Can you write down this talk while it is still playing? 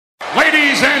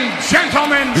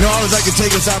gentlemen. You know, I always like to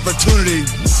take this opportunity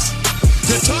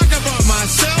to talk about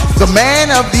myself. The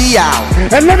man of the hour.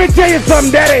 And let me tell you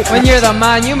something, Daddy. When you're the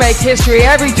man, you make history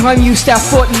every time you step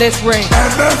foot in this ring.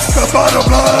 And that's the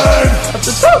bottom line.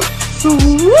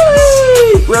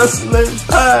 Wrestling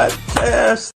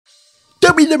Podcast.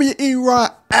 WWE Raw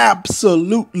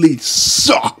absolutely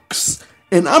sucks.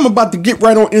 And I'm about to get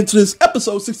right on into this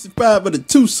episode 65 of the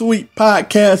Too Sweet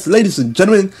Podcast. Ladies and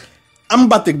gentlemen, I'm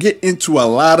about to get into a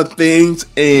lot of things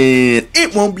and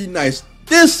it won't be nice.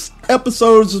 This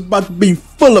episode is about to be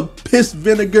full of piss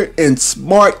vinegar and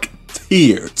smart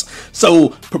tears. So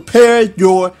prepare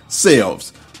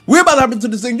yourselves. We're about to hop into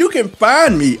this thing. You can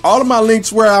find me, all of my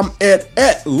links where I'm at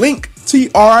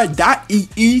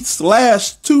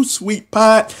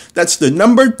linktr.ee/2sweetpod. That's the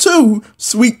number 2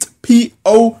 sweet pod.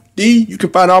 You can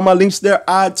find all my links there,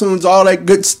 iTunes, all that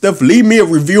good stuff. Leave me a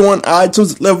review on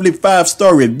iTunes, lovely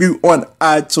 5-star review on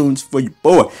iTunes for your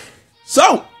boy.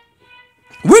 So,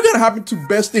 we're going to hop into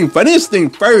best thing, funniest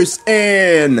thing first,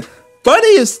 and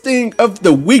funniest thing of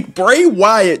the week, Bray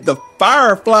Wyatt, the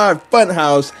Firefly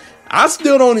Funhouse. I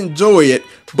still don't enjoy it,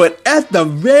 but at the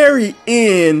very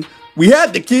end, we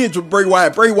had the kids with Bray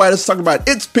Wyatt. Bray Wyatt is talking about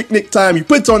it's picnic time. He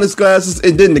puts on his glasses,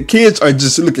 and then the kids are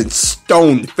just looking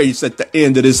stone-faced at the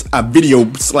end of this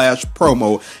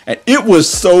video/promo. And it was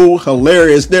so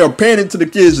hilarious. They're panning to the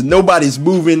kids, and nobody's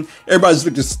moving. Everybody's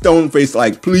looking stone-faced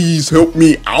like, please help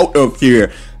me out of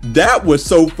here. That was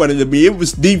so funny to me. It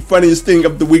was the funniest thing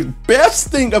of the week. Best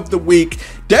thing of the week,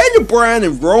 Daniel Bryan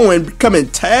and Rowan becoming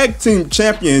tag team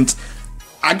champions.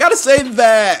 I gotta say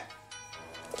that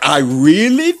I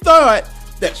really thought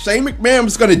that Shane McMahon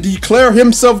was going to declare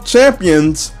himself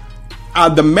champions.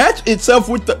 The match itself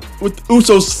with the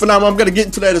Usos phenomenal. I'm going to get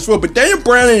into that as well. But Daniel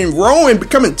Bryan and Rowan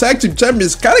becoming tag team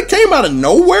champions kind of came out of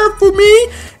nowhere for me.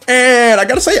 And I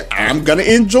got to say, I'm going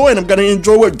to enjoy it. I'm going to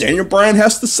enjoy what Daniel Bryan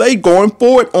has to say going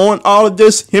forward on all of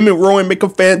this. Him and Rowan make a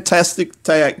fantastic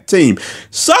tag team.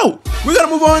 So, we're going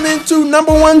to move on into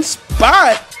number one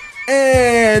spot.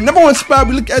 And number one spot,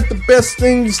 we look at the best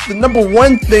things, the number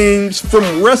one things from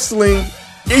wrestling,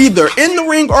 either in the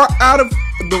ring or out of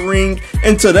the ring.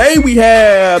 And today we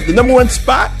have the number one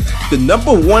spot, the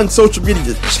number one social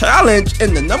media challenge,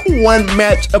 and the number one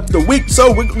match of the week.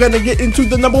 So we're going to get into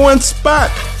the number one spot.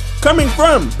 Coming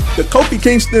from the Kofi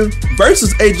Kingston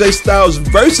versus AJ Styles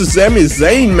versus Sami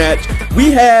Zayn match,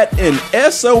 we had an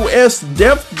SOS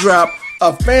Death Drop,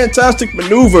 a fantastic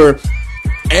maneuver.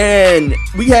 And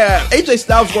we have AJ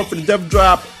Styles going for the death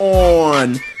drop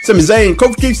on Sami Zayn.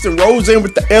 Kofi Kingston rolls in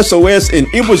with the SOS, and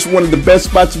it was one of the best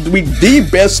spots of the week, the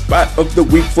best spot of the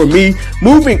week for me.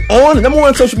 Moving on, the number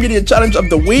one social media challenge of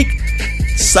the week,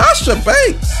 Sasha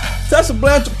Banks. Tessa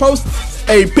Blanchard posts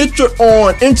a picture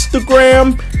on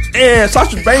Instagram, and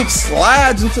Sasha Banks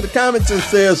slides into the comments and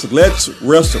says, "Let's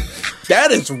wrestle."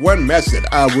 That is one match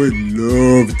that I would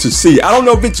love to see. I don't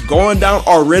know if it's going down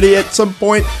already at some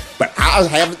point, but I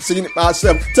haven't seen it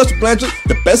myself. Tessa Blanchard,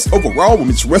 the best overall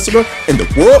women's wrestler in the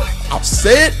world. I've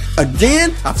said it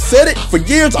again. I've said it for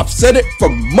years. I've said it for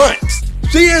months.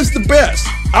 She is the best.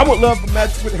 I would love a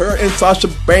match with her and Sasha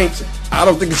Banks. I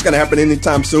don't think it's going to happen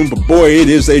anytime soon, but boy, it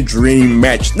is a dream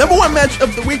match. Number one match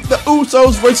of the week, the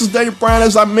Usos versus Daniel Bryan,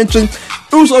 as I mentioned.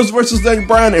 Usos versus Daniel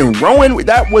Bryan and Rowan.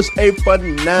 That was a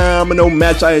phenomenal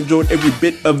match. I enjoyed every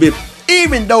bit of it,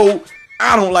 even though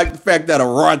I don't like the fact that a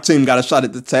Raw team got a shot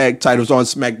at the tag titles on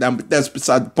SmackDown, but that's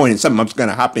beside the point. It's something I'm going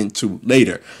to hop into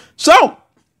later. So,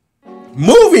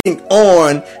 moving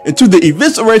on into the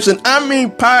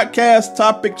podcast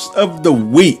topics of the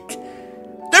week.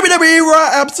 WWE Raw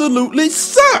absolutely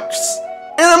sucks.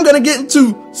 And I'm going to get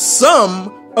into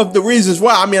some of the reasons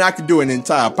why. I mean, I could do an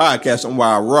entire podcast on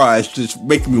why Raw is just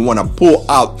making me want to pull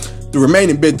out the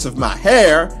remaining bits of my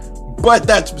hair. But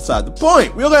that's beside the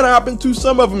point. We're going to hop into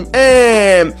some of them.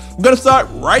 And we're going to start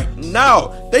right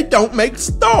now. They don't make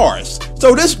stars.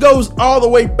 So this goes all the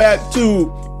way back to,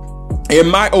 in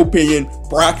my opinion,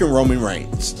 Brock and Roman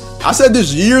Reigns. I said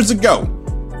this years ago.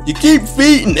 You keep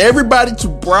feeding everybody to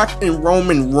Brock and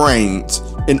Roman Reigns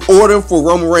in order for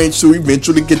Roman Reigns to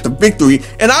eventually get the victory.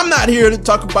 And I'm not here to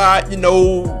talk about,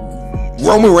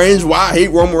 Roman Reigns, why I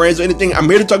hate Roman Reigns or anything. I'm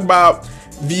here to talk about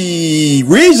the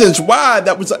reasons why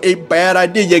that was a bad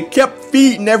idea. You kept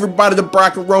feeding everybody to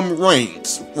Brock and Roman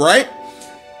Reigns, right?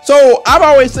 So I've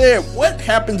always said, what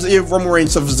happens if Roman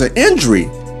Reigns suffers an injury?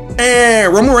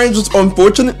 And Roman Reigns was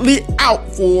unfortunately out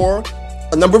for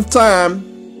a number of time.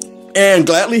 And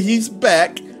gladly he's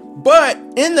back. But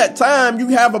in that time, you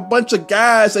have a bunch of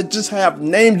guys that just have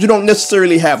names. You don't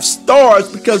necessarily have stars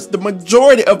because the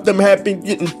majority of them have been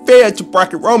getting fed to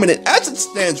Brock and Roman. And as it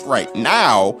stands right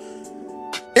now,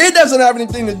 it doesn't have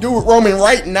anything to do with Roman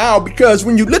right now, because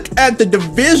when you look at the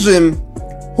division,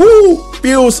 who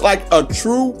feels like a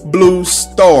true blue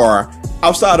star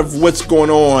outside of what's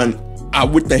going on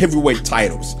with the heavyweight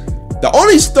titles? The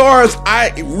only stars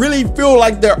I really feel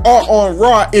like there are on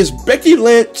Raw is Becky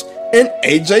Lynch and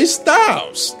AJ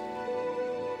Styles.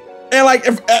 And like,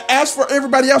 as for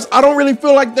everybody else, I don't really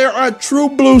feel like there are a true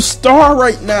blue star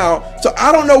right now. So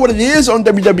I don't know what it is on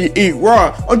WWE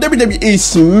Raw. On WWE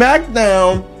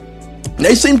SmackDown,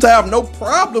 they seem to have no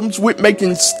problems with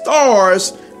making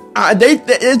stars.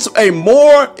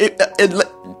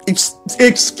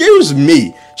 Excuse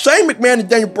me. Shane McMahon and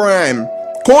Daniel Bryan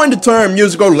coined the term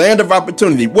years ago, land of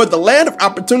opportunity. Well, the land of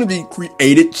opportunity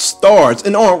created stars.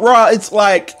 And on Raw, it's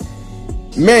like,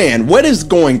 man, what is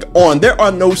going on? There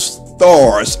are no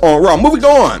stars on Raw. Moving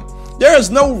on. There is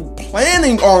no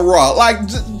planning on Raw. Like,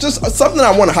 just something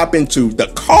I want to hop into. The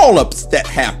call-ups that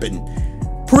happened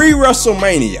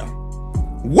pre-WrestleMania.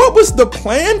 What was the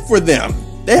plan for them?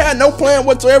 They had no plan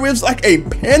whatsoever. It was like a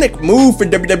panic move for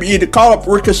WWE to call up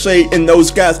Ricochet and those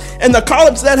guys. And the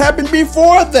call-ups that happened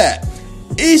before that.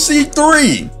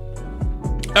 EC3.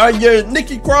 Your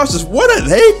Nikki Crosses. What are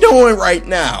they doing right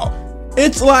now?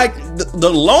 It's like the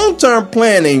long-term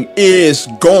planning is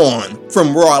gone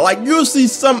from Raw. Like, you'll see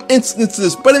some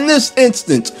instances, but in this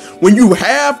instance, when you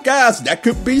have guys that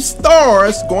could be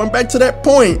stars, going back to that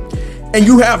point, and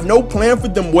you have no plan for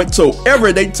them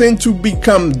whatsoever, they tend to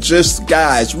become just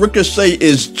guys. Ricochet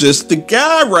is just the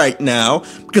guy right now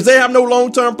because they have no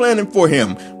long-term planning for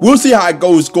him. We'll see how it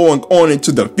goes going on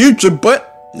into the future, but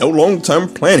no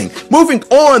long-term planning. Moving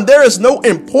on, there is no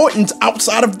importance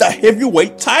outside of the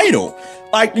heavyweight title.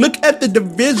 Like, look at the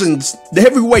divisions, the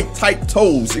heavyweight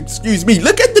titles, excuse me.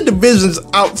 Look at the divisions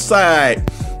outside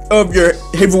of your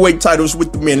heavyweight titles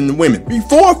with the men and the women.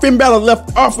 Before Finn Balor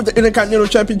left off with the Intercontinental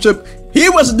Championship, he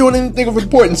wasn't doing anything of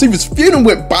importance. He was feuding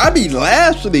with Bobby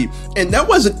Lashley, and that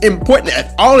wasn't important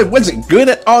at all. It wasn't good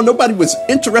at all. Nobody was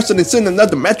interested in seeing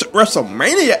another match at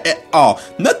WrestleMania at all.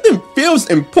 Nothing feels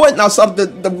important outside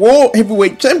of the World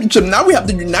Heavyweight Championship. Now we have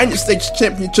the United States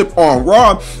Championship on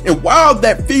Raw, and while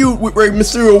that feud with Rey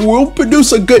Mysterio will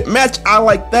produce a good match, I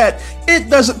like that, it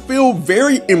doesn't feel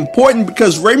very important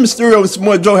because Rey Mysterio and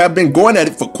Samoa Joe have been going at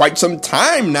it for quite some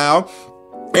time now.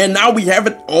 And now we have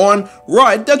it on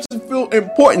Raw. It doesn't feel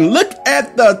important. Look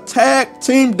at the tag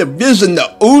team division, the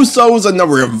Usos and the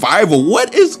Revival.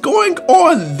 What is going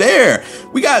on there?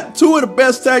 We got two of the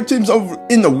best tag teams over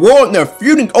in the world, and they're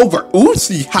feuding over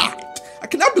Uzi Hot. I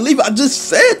cannot believe I just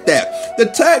said that. The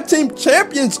tag team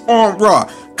champions on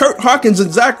Raw, Kurt Hawkins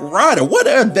and Zack Ryder. What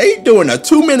are they doing? A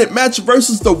 2-minute match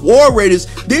versus the War Raiders.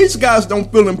 These guys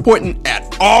don't feel important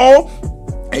at all.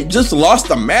 They just lost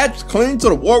the match clean to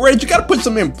the War Raiders. You gotta put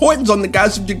some importance on the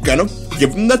guys if you're gonna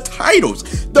give them the titles.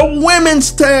 The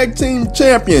women's tag team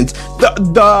champions,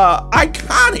 the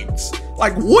Iconics.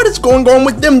 Like, what is going on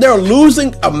with them? They're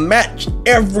losing a match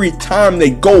every time they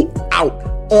go out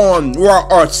on Raw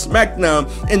or SmackDown,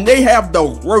 and they have the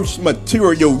worst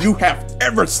material you have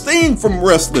ever seen from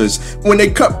wrestlers when they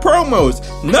cut promos.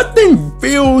 Nothing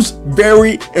feels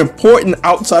very important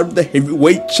outside of the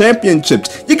heavyweight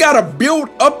championships. You gotta build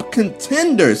up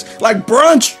contenders like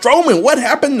Braun Strowman. What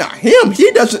happened to him? He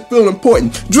doesn't feel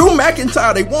important. Drew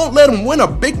McIntyre, they won't let him win a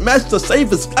big match to save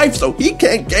his life, so he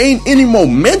can't gain any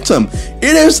momentum.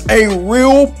 It is a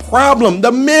real problem.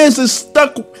 The Miz is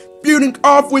stuck feuding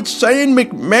off with Shane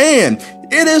McMahon.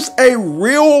 It is a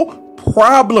real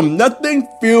problem. Nothing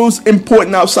feels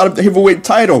important outside of the heavyweight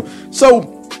title. So,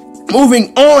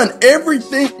 moving on,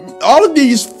 all of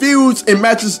these feuds and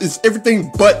matches is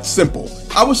everything but simple.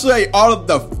 I would say all of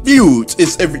the feuds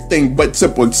is everything but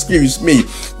simple, excuse me.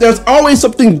 There's always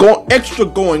something extra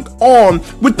going on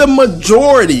with the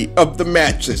majority of the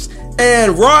matches.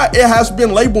 And Raw, it has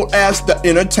been labeled as the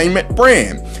entertainment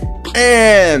brand.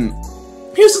 And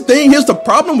here's the thing, here's the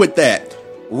problem with that.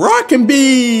 Raw can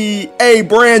be a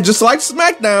brand just like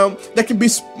SmackDown that can be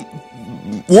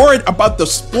worried about the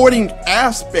sporting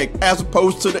aspect as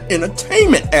opposed to the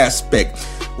entertainment aspect.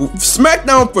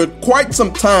 SmackDown for quite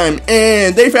some time,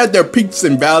 and they've had their peaks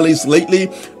and valleys lately,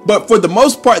 but for the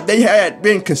most part they had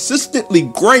been consistently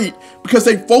great because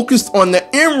they focused on the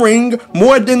in-ring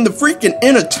more than the freaking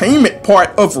entertainment part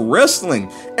of wrestling.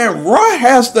 And Raw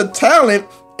has the talent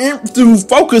to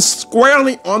focus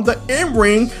squarely on the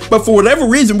in-ring, but for whatever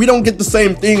reason we don't get the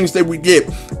same things that we get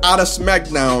out of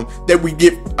SmackDown that we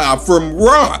get from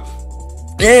Raw.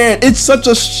 And it's such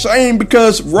a shame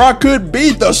because Raw could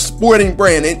be the sporting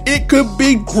brand and it could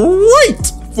be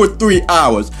great for 3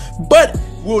 hours, but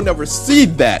we'll never see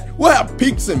that. We'll have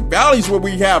peaks and valleys where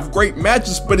we have great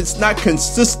matches, but it's not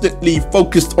consistently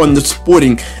focused on the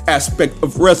sporting aspect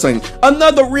of wrestling.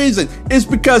 Another reason is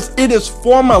because it is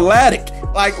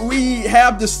formulaic. Like, we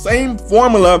have the same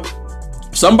formula.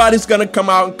 Somebody's gonna come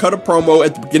out and cut a promo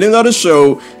at the beginning of the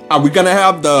show. We're gonna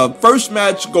have the first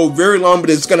match go very long, but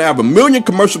it's gonna have a million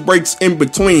commercial breaks in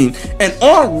between. And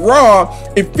on Raw,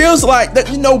 it feels like that,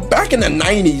 back in the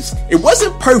 90s, it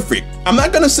wasn't perfect. I'm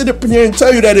not gonna sit up here and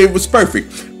tell you that it was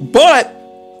perfect, but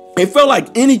it felt like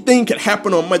anything could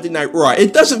happen on Monday Night Raw.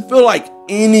 It doesn't feel like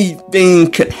anything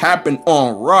could happen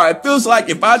on Raw. It feels like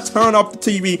if I turn off the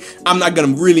TV, I'm not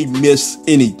gonna really miss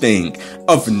anything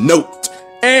of note.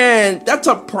 And that's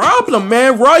a problem,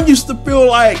 man. Raw used to feel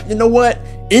like, you know what?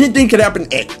 Anything could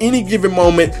happen at any given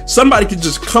moment. Somebody could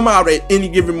just come out at any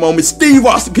given moment. Steve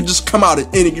Austin could just come out at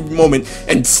any given moment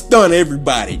and stun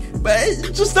everybody. But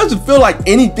it just doesn't feel like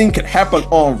anything could happen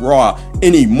on Raw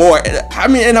anymore. I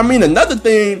mean, another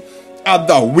thing,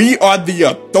 the We Are the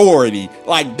Authority,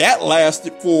 like that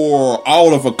lasted for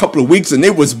all of a couple of weeks and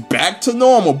it was back to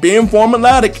normal, being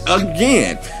formulaic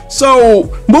again.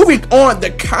 So moving on,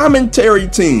 the commentary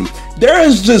team, there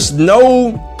is just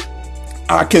no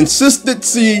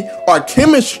consistency or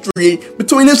chemistry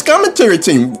between this commentary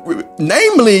team,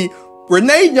 namely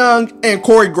Renee Young and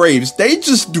Corey Graves. They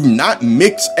just do not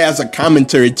mix as a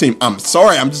commentary team. I'm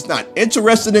sorry, I'm just not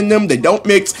interested in them. They don't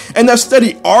mix, and they're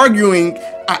steady arguing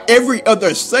every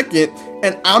other second,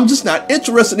 and I'm just not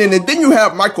interested in it. Then you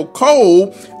have Michael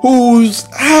Cole, who's,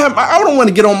 I don't want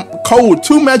to get on Cole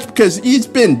too much because he's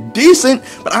been decent,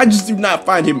 but I just do not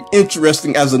find him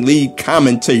interesting as a lead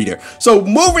commentator. So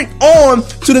moving on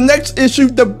to the next issue,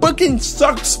 the booking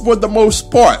sucks for the most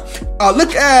part.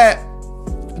 Look at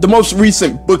the most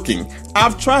recent booking.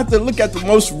 I've tried to look at the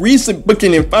most recent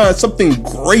booking and find something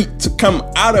great to come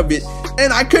out of it,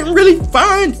 and I couldn't really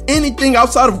find anything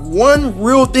outside of one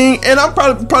real thing, and I'm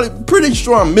probably pretty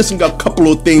sure I'm missing a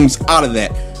couple of things out of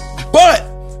that. But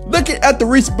looking at the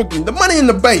recent booking, the Money in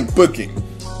the Bank booking,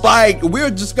 like,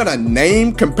 we're just gonna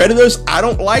name competitors. I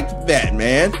don't like that,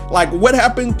 man. Like, what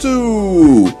happened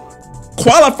to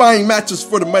qualifying matches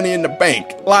for the Money in the Bank?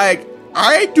 Like,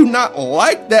 I do not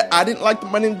like that. I didn't like the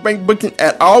Money in the Bank booking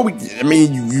at all.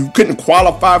 You couldn't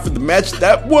qualify for the match.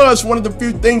 That was one of the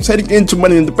few things heading into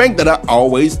Money in the Bank that I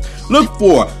always look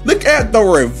for. Look at the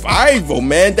Revival,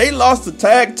 man. They lost the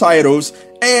tag titles,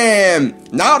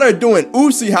 and now they're doing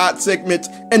Uzi hot segments.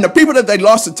 And the people that they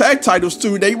lost the tag titles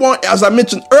to, they won't, as I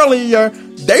mentioned earlier,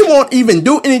 they won't even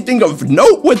do anything of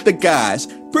note with the guys.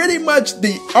 Pretty much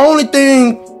the only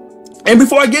thing. And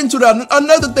before I get into that,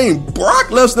 another thing, Brock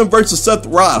Lesnar versus Seth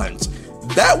Rollins.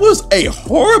 That was a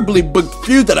horribly booked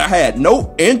feud that I had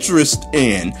no interest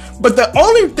in. But the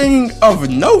only thing of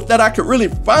note that I could really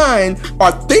find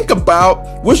or think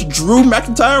about was Drew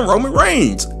McIntyre and Roman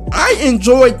Reigns. I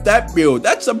enjoyed that build.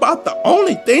 That's about the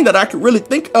only thing that I could really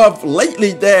think of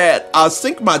lately that I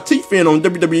sink my teeth in on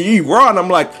WWE Raw, and I'm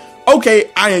like,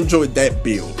 okay, I enjoyed that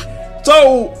build.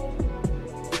 So,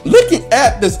 looking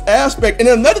at this aspect, and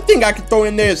another thing I can throw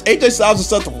in there is AJ Styles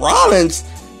and Seth Rollins.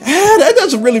 That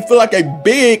doesn't really feel like a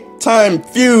big time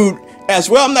feud as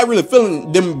well. I'm not really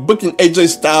feeling them booking AJ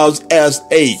Styles as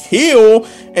a heel,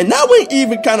 and that one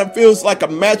even kind of feels like a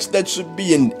match that should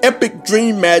be an epic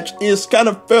dream match. It's kind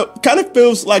of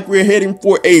feels like we're heading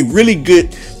for a really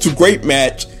good to great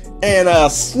match and a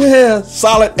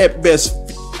solid at best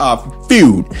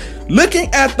feud.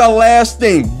 Looking at the last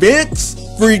thing, Vince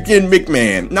freaking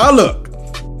McMahon. Now look,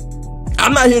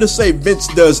 I'm not here to say Vince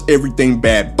does everything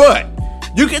bad, but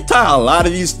you can tie a lot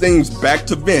of these things back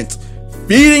to Vince.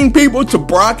 Feeding people to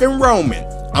Brock and Roman,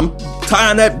 I'm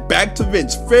tying that back to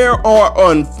Vince. Fair or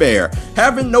unfair.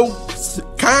 Having no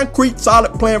concrete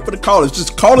solid plan for the callers,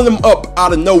 just calling them up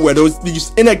out of nowhere,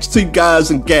 these NXT guys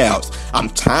and gals. I'm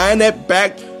tying that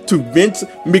back to Vince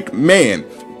McMahon.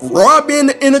 Raw being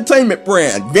the entertainment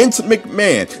brand, Vince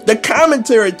McMahon. The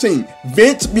commentary team,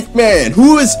 Vince McMahon.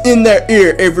 Who is in their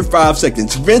ear every 5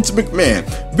 seconds? Vince McMahon.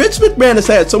 Vince McMahon has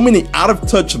had so many out of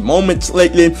touch moments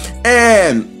lately,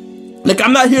 and like,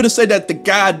 I'm not here to say that the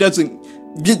guy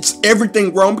gets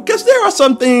everything wrong, because there are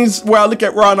some things where I look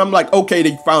at Raw and I'm like, okay,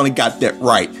 they finally got that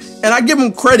right, and I give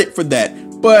him credit for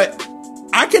that. But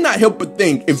I cannot help but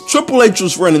think, if Triple H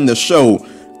was running the show,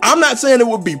 I'm not saying it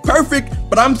would be perfect,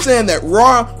 but I'm saying that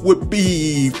Raw would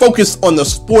be focused on the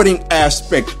sporting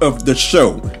aspect of the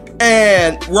show,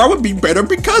 and Raw would be better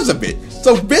because of it.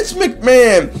 So Vince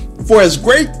McMahon, for as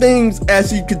great things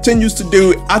as he continues to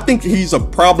do, I think he's a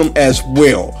problem as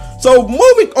well. So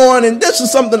moving on, and this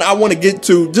is something I want to get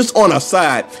to just on a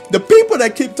side. The people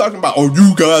that keep talking about, oh,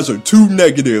 you guys are too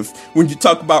negative when you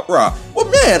talk about Raw. Well, Well,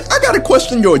 man, I gotta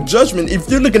question your judgment if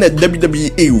you're looking at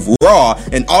WWE Raw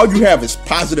and all you have is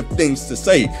positive things to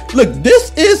say. Look,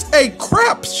 this is a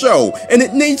crap show and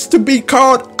it needs to be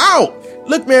called out.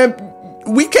 Look, man,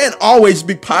 we can't always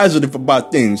be positive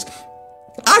about things.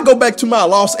 I go back to my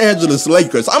Los Angeles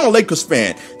Lakers. I'm a Lakers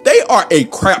fan. They are a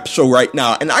crap show right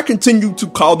now, and I continue to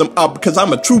call them out because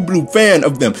I'm a true blue fan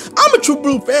of them. I'm a true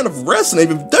blue fan of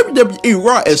wrestling. If WWE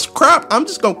Raw is crap, I'm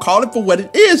just going to call it for what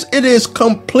it is. It is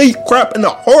complete crap and a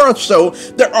horror show.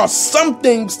 There are some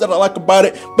things that I like about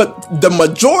it, but the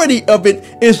majority of it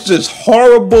is just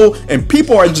horrible, and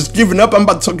people are just giving up. I'm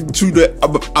about to talk to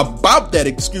about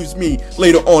that,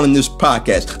 later on in this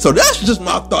podcast. So that's just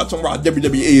my thoughts on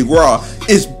WWE Raw.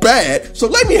 It's bad. So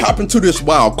let me hop into this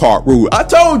wild card rule. I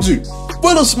told you,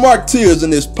 full of smart tears in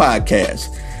this podcast.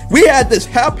 We had this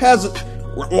haphazard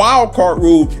wild card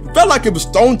rule. It felt like it was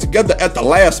thrown together at the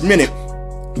last minute.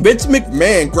 Vince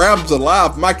McMahon grabs a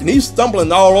live mic and he's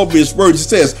stumbling all over his words. He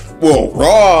says, well,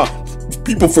 Raw,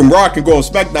 people from Raw can go on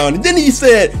SmackDown. And then he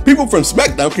said, people from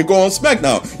SmackDown can go on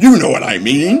SmackDown. You know what I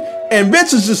mean? And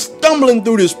Vince is just stumbling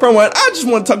through this promo. And I just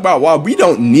want to talk about why we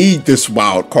don't need this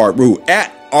wild card rule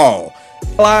at all.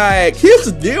 Like, here's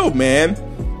the deal, man.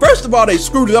 First of all, they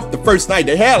screwed it up the first night.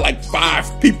 They had like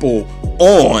 5 people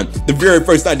on the very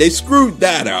first night. They screwed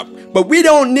that up. But we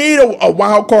don't need a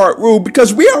wild card rule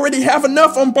because we already have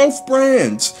enough on both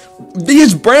brands.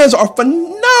 These brands are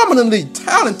phenomenally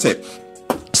talented.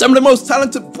 Some of the most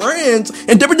talented brands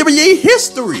in WWE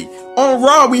history. On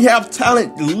Raw, we have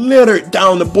talent littered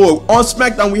down the board. On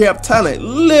SmackDown, we have talent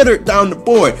littered down the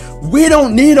board. We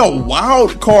don't need a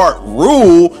wild card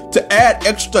rule to add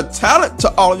extra talent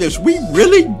to all of this. We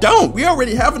really don't. We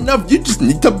already have enough. You just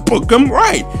need to book them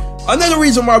right. Another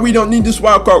reason why we don't need this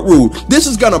wild card rule, this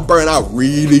is going to burn out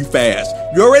really fast.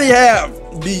 You already have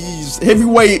these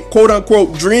heavyweight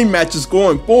quote-unquote dream matches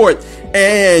going forward,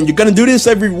 and you're gonna do this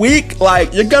every week.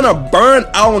 Like, you're gonna burn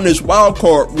out on this wild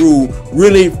card rule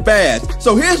really fast.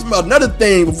 So here's another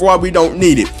thing before we don't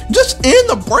need it. Just end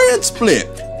the brand split.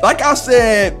 Like I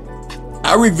said,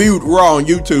 I reviewed Raw on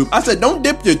YouTube. I said, don't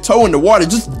dip your toe in the water.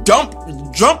 Just jump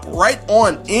right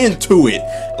on into it.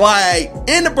 Like,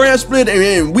 end the brand split,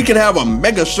 and we can have a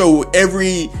mega show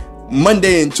every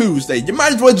Monday and Tuesday. You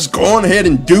might as well just go on ahead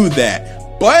and do that.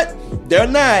 But they're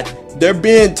not. They're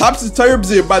being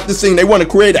topsy-turvy about this thing. They want to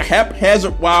create a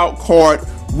haphazard wild card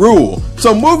rule.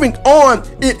 So moving on,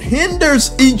 it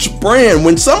hinders each brand.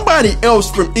 When somebody else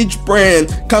from each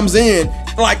brand comes in,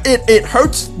 like it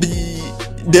hurts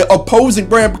the opposing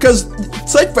brand, because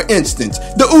say for instance,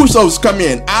 the Usos come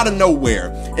in out of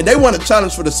nowhere and they want to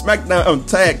challenge for the SmackDown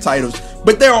tag titles,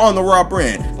 but they're on the Raw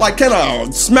brand. Like, can a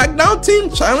SmackDown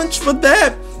team challenge for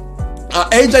that?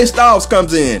 AJ Styles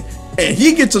comes in and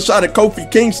he gets a shot at Kofi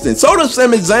Kingston. So does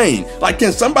Sami Zayn. Like,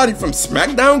 can somebody from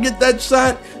SmackDown get that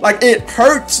shot? Like, it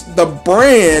hurts the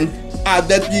brand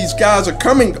that these guys are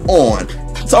coming on.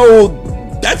 So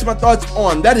that's my thoughts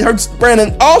on that. It hurts the brand.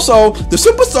 And also, the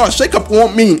Superstar Shakeup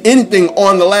won't mean anything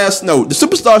on the last note. The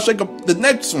Superstar Shakeup, the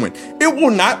next one, it will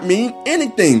not mean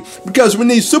anything. Because when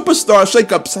these Superstar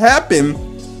Shakeups happen,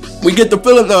 we get the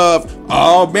feeling of,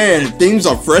 oh man, things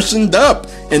are freshened up.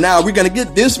 And now we're going to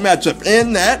get this matchup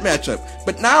and that matchup.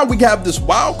 But now we have this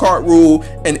wild card rule.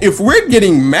 And if we're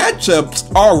getting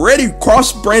matchups, already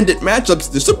cross-branded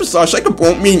matchups, the Superstar Shakeup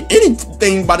won't mean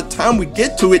anything by the time we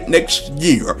get to it next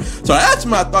year. So that's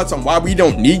my thoughts on why we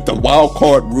don't need the wild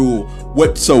card rule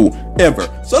whatsoever.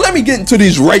 So let me get into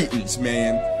these ratings,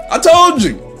 man. I told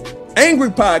you, angry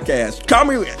podcast, call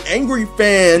me an angry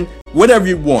fan, whatever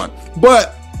you want.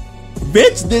 But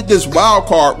Vince did this wild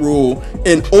card rule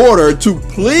in order to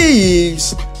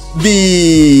please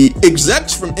the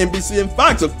execs from NBC and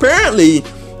Fox. Apparently,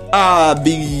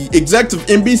 the execs of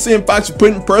NBC and Fox are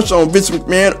putting pressure on Vince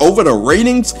McMahon over the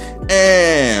ratings,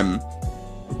 and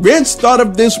Vince thought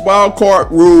of this wild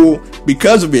card rule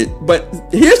because of it. But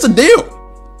here's the deal.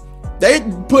 They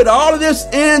put all of this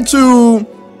into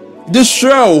this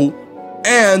show,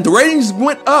 and the ratings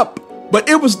went up. But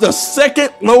it was the second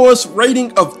lowest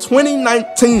rating of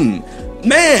 2019.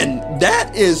 Man,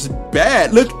 that is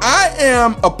bad. Look, I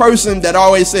am a person that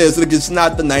always says, look, it's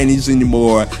not the 90s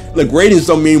anymore. Look, ratings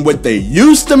don't mean what they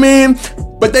used to mean,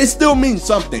 but they still mean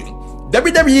something.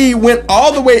 WWE went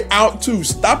all the way out to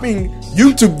stopping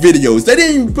YouTube videos. They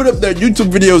didn't even put up their YouTube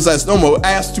videos as normal,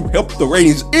 asked to help the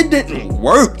ratings. It didn't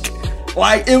work.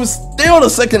 Like, it was still the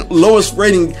second lowest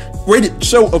rated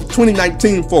show of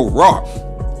 2019 for Raw.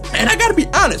 And I gotta be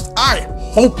honest, I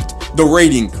hoped the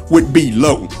rating would be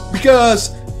low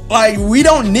because, like, we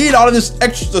don't need all of this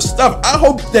extra stuff. I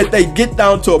hope that they get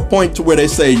down to a point to where they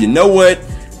say, you know what,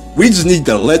 We just need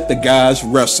to let the guys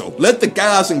wrestle. Let the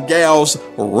guys and gals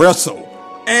wrestle.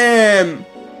 And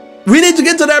we need to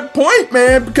get to that point,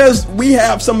 man, because we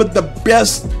have some of the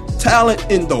best talent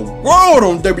in the world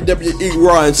on WWE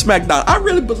Raw and SmackDown. I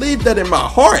really believe that in my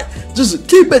heart. Just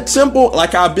keep it simple,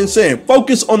 like I've been saying.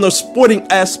 Focus on the sporting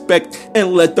aspect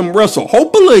and let them wrestle.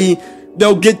 Hopefully,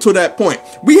 they'll get to that point.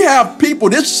 We have people,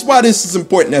 this is why this is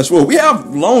important as well. We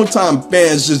have longtime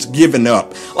fans just giving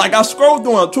up. Like I scroll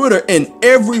through on Twitter and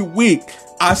every week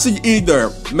I see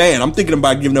either, man, I'm thinking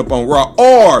about giving up on Raw,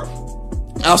 or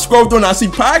I scroll through and I see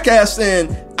podcasts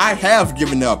and I have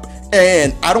given up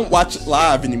and I don't watch it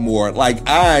live anymore. Like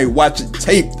I watch it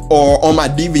taped or on my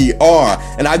DVR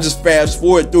and I just fast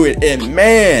forward through it, and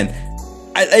man,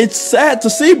 it's sad to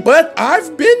see, but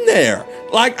I've been there.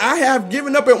 Like I have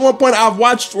given up at one point. I've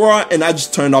watched Raw and I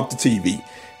just turned off the TV.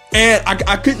 And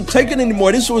I couldn't take it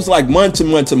anymore. This was like months and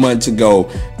months and months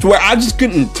ago, to where I just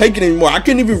couldn't take it anymore. I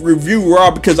couldn't even review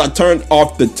Raw because I turned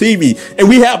off the TV. And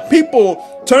we have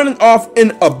people turning off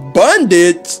in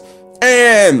abundance.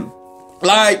 And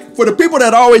like, for the people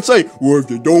that always say, well,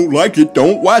 if you don't like it,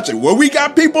 don't watch it. Well, we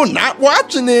got people not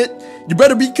watching it. You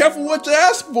better be careful what you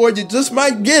ask for. You just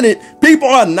might get it. People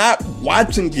are not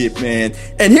watching it, man.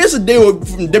 And here's the deal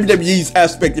from WWE's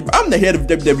aspect. If I'm the head of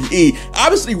WWE,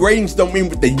 obviously ratings don't mean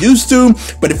what they used to.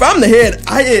 But if I'm the head,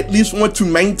 I at least want to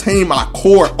maintain my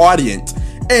core audience.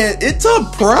 And it's a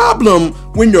problem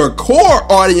when your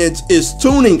core audience is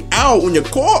tuning out, when your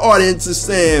core audience is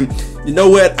saying, you know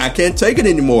what, I can't take it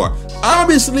anymore.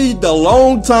 Obviously, the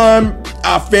long time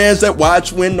fans that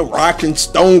watched when The Rock and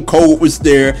Stone Cold was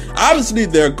there, obviously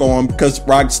they're gone because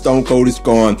Rock Stone Cold is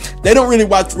gone. They don't really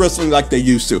watch wrestling like they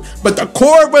used to. But the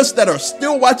core of us that are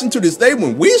still watching to this day,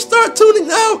 when we start tuning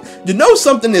out, you know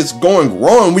something is going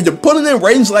wrong. When you're putting in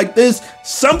ratings like this,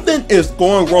 something is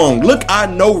going wrong. Look, I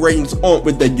know ratings aren't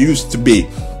what they used to be.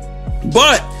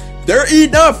 But they're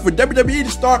enough for WWE to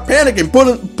start panicking,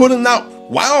 putting out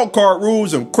wild card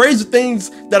rules and crazy things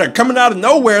that are coming out of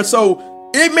nowhere. So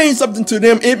it means something to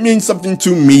them. It means something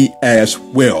to me as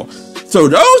well. So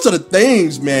those are the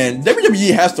things, man.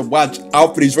 WWE has to watch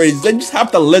out for these ratings. They just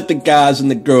have to let the guys and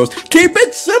the girls keep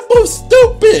it simple,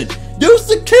 stupid. Use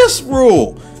the KISS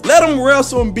rule. Let them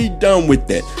wrestle and be done with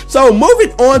it. So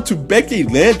moving on to Becky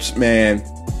Lynch, man.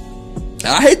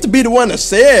 I hate to be the one to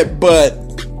say it, but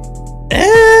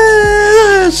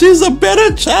she's a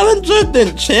better challenger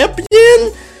than champion.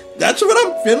 That's what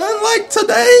I'm feeling like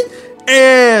today.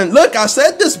 And look, I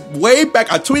said this way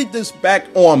back. I tweeted this back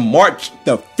on March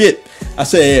the 5th. I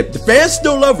said, the fans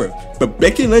still love her, but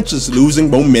Becky Lynch is losing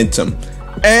momentum.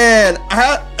 And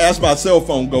as my cell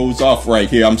phone goes off right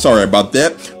here, I'm sorry about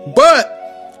that.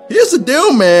 But here's the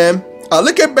deal, man. I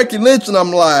look at Becky Lynch and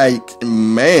I'm like,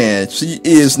 man, she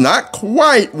is not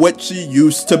quite what she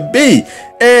used to be.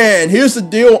 And here's the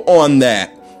deal on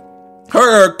that.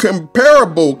 Her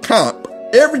comparable comp,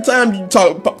 every time you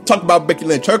talk about Becky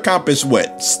Lynch, her comp is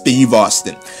what? Steve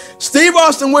Austin. Steve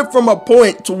Austin went from a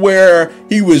point to where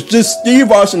he was just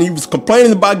Steve Austin. He was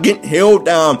complaining about getting held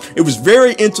down. It was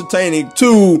very entertaining,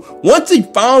 to once he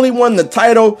finally won the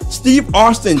title, Steve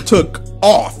Austin took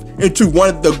off into one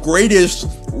of the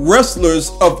greatest wrestlers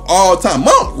of all time,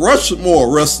 Mount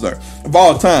Rushmore wrestler of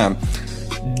all time.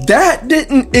 That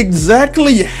didn't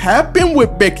exactly happen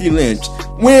with Becky Lynch.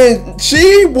 When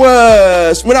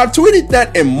I tweeted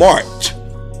that in March,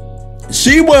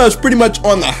 she was pretty much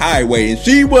on the highway and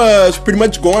she was pretty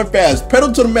much going fast,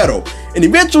 pedal to the metal. And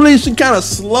eventually she kind of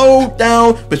slowed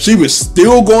down, but she was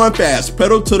still going fast,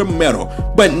 pedal to the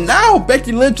metal. But now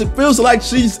Becky Lynch, it feels like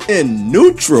she's in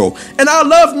neutral. And I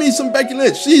love me some Becky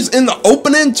Lynch. She's in the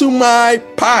opening to my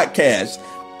podcast.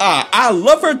 I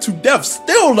love her to death,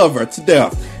 still love her to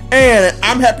death. And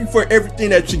I'm happy for everything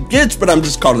that she gets, but I'm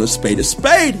just calling a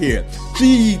spade here.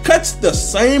 She cuts the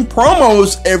same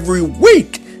promos every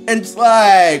week. And it's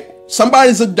like,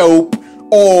 somebody's a dope,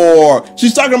 or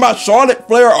she's talking about Charlotte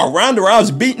Flair or Ronda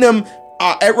Rousey beating them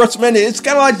at WrestleMania. It's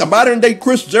kind of like the modern day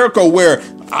Chris Jericho, where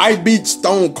I beat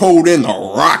Stone Cold in The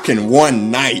Rock in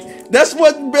one night. That's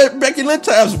what Becky Lynch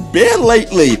has been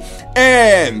lately.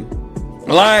 And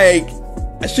like,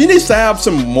 she needs to have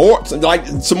some more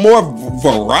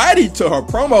variety to her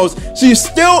promos. She's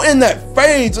still in that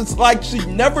phase. It's like she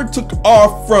never took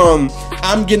off from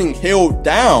I'm getting held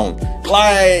down.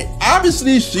 Like,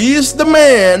 obviously she is the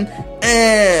man,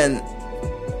 and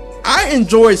I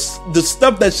enjoy the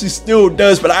stuff that she still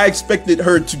does, but I expected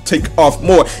her to take off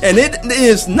more. And it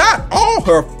is not all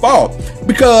her fault,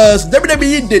 because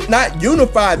WWE did not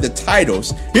unify the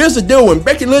titles. Here's the deal. When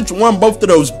Becky Lynch won both of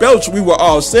those belts, we were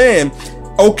all saying,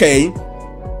 okay,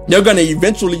 they're going to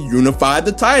eventually unify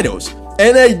the titles.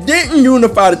 and they didn't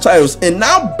unify the titles. And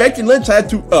now Becky Lynch had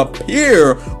to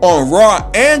appear on Raw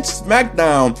and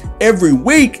SmackDown every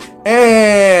week.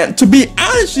 And to be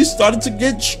honest, she started to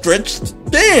get stretched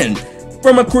thin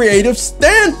from a creative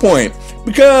standpoint,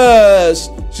 because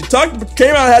she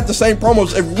came out and had the same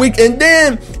promos every week, and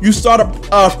then you start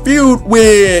a feud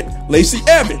with Lacey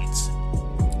Evans.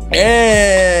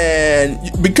 And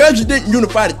because you didn't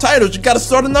unify the titles, you got to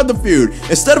start another feud.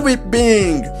 Instead of it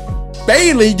being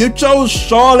Bayley, you chose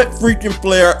Charlotte freaking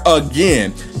Flair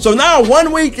again. So now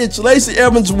 1 week it's Lacey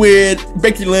Evans with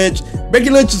Becky Lynch. Becky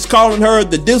Lynch is calling her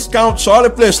the discount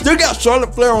Charlotte Flair. Still got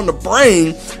Charlotte Flair on the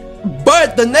brain,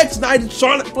 but the next night it's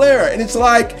Charlotte Flair. And it's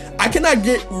like, I cannot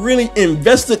get really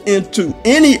invested into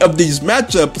any of these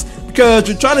matchups because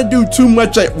you're trying to do too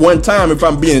much at one time, if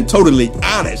I'm being totally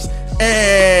honest.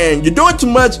 And you're doing too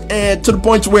much, and to the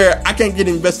point where I can't get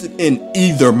invested in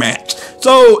either match.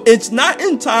 So it's not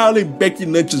entirely Becky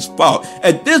Lynch's fault.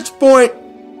 At this point,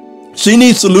 she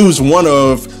needs to lose one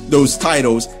of those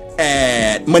titles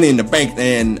at Money in the Bank,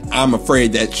 and I'm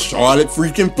afraid that Charlotte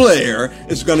freaking Flair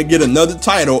is going to get another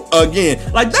title again.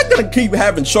 Like, they're going to keep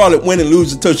having Charlotte win and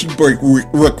lose until she breaks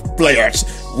Ric Flair's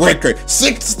record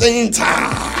 16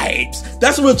 times.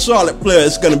 That's what Charlotte Flair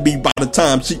is going to be by the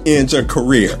time she ends her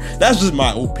career. That's just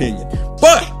my opinion.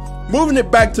 But moving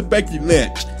it back to Becky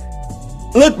Lynch.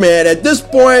 Look, man, at this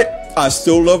point, I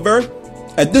still love her.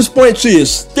 At this point, she is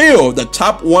still the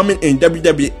top woman in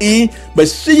WWE, but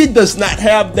she does not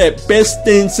have that best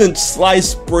thing since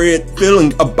sliced bread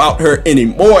feeling about her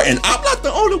anymore. And I'm not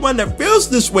the only one that feels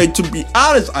this way, to be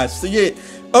honest. I see it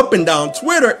up and down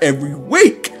Twitter every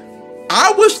week.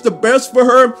 I wish the best for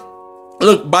her.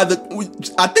 Look,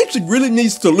 I think she really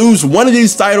needs to lose one of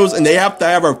these titles, and they have to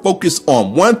have her focus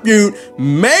on one feud.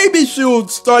 Maybe she'll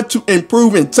start to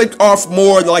improve and take off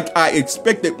more like I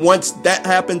expected once that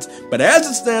happens. But as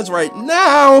it stands right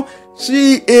now,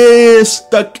 she is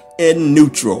stuck in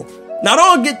neutral. Now,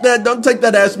 don't take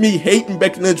that as me hating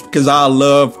Becky Lynch, because I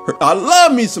love her. I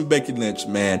love me some Becky Lynch,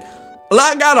 man. Well,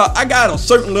 I got a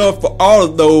certain love for all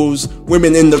of those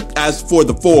women as for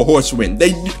the Four Horsewomen.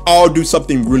 They all do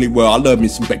something really well. I love me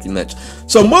some Becky Lynch.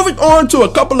 So moving on to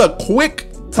a couple of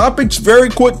very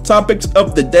quick topics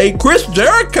of the day. Chris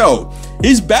Jericho,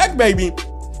 he's back, baby.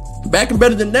 Back and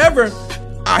better than ever.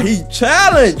 He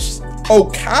challenged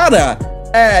Okada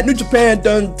at New Japan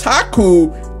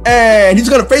Dontaku, and he's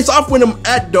going to face off with him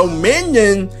at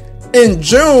Dominion in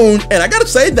June, and I gotta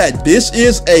say that this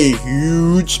is a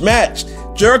huge match.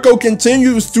 Jericho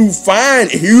continues to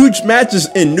find huge matches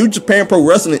in New Japan Pro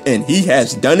Wrestling, and he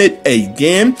has done it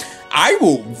again. I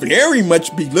will very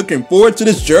much be looking forward to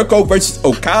this Jericho versus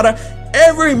Okada.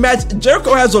 Every match,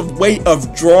 Jericho has a way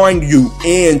of drawing you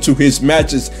into his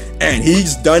matches, and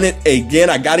he's done it again.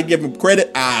 I gotta give him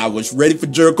credit. I was ready for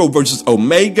Jericho versus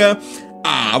Omega.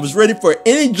 I was ready for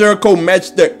any Jericho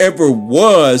match there ever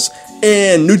was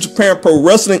in New Japan Pro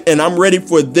Wrestling, and I'm ready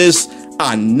for this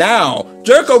now.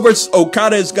 Jericho versus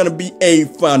Okada is going to be a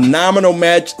phenomenal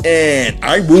match, and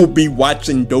I will be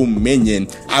watching Dominion.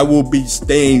 I will be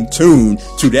staying tuned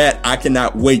to that. I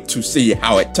cannot wait to see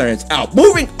how it turns out.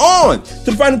 Moving on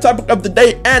to the final topic of the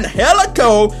day,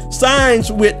 Angelico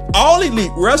signs with All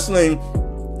Elite Wrestling.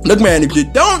 Look, man, if you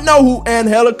don't know who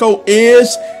Angelico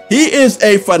is, he is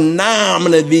a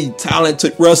phenomenally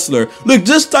talented wrestler. Look,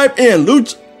 just type in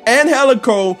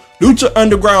Angelico Lucha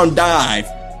Underground Dive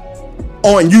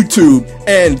on YouTube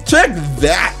and check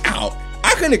that out.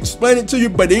 I can explain it to you,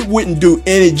 but it wouldn't do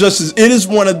any justice. It is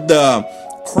one of the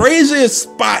craziest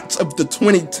spots of the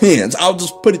 2010s. I'll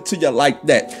just put it to you like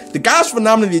that. The guy's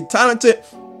phenomenally talented.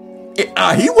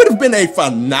 He would have been a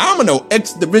phenomenal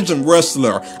X Division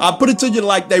wrestler. I'll put it to you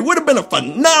like that. He would have been a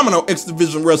phenomenal X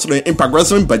Division wrestler in Impact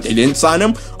Wrestling, but they didn't sign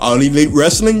him. All Elite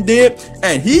Wrestling did,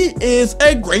 and he is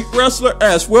a great wrestler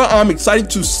as well. I'm excited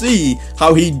to see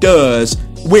how he does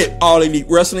with All Elite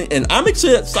Wrestling, and I'm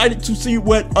excited to see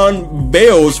what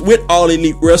unveils with All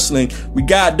Elite Wrestling. We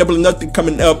got Double or Nothing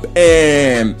coming up,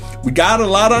 and we got a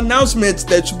lot of announcements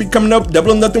that should be coming up.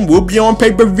 Double or Nothing will be on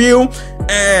pay-per-view,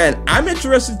 and I'm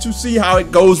interested to see how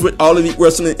it goes with All Elite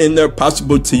Wrestling in their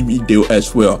possible TV deal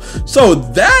as well. So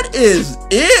that is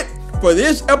it for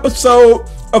this episode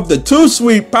of the Too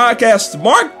Sweet Podcast.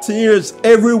 Marketeers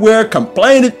everywhere,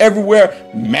 complaining everywhere,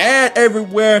 mad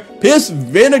everywhere, piss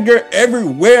vinegar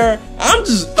everywhere. I'm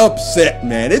just upset,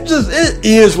 man. It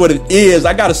is what it is.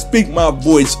 I gotta speak my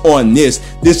voice on this.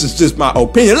 This is just my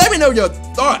opinion. Let me know your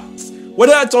thoughts.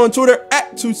 Whether that's on Twitter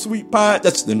at 2SweetPod,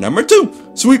 that's the number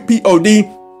 2, Sweet Pod,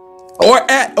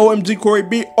 or at OMG Corey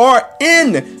B, or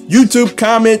in YouTube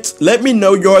comments. Let me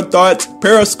know your thoughts.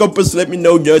 Periscopers, let me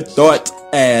know your thoughts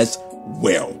as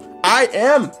well. I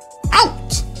am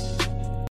out.